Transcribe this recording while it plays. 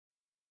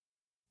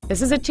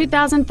This is a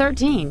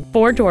 2013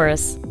 Ford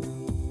Taurus.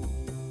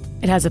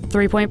 It has a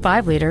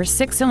 3.5-liter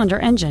six-cylinder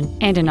engine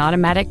and an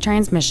automatic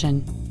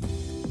transmission.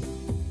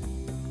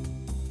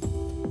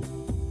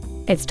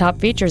 Its top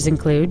features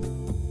include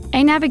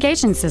a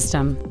navigation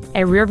system,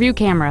 a rear-view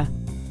camera,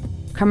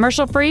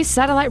 commercial-free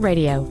satellite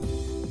radio,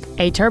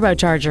 a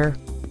turbocharger,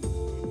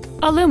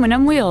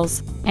 aluminum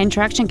wheels, and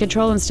traction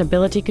control and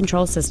stability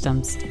control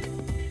systems.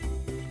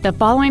 The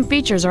following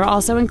features are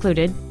also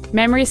included: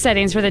 memory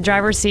settings for the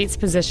driver's seat's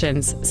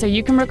positions, so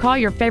you can recall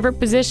your favorite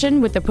position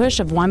with the push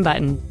of one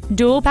button,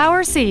 dual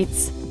power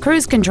seats,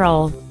 cruise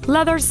control,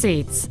 leather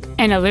seats,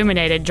 an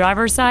illuminated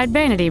driver's side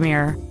vanity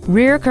mirror,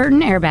 rear curtain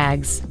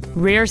airbags,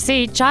 rear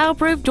seat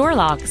child-proof door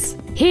locks,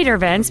 heater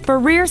vents for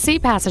rear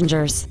seat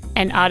passengers,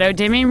 an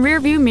auto-dimming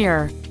rear-view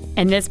mirror,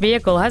 and this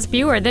vehicle has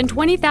fewer than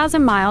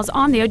 20,000 miles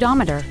on the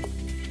odometer.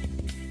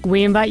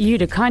 We invite you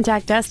to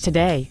contact us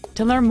today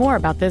to learn more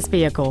about this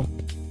vehicle.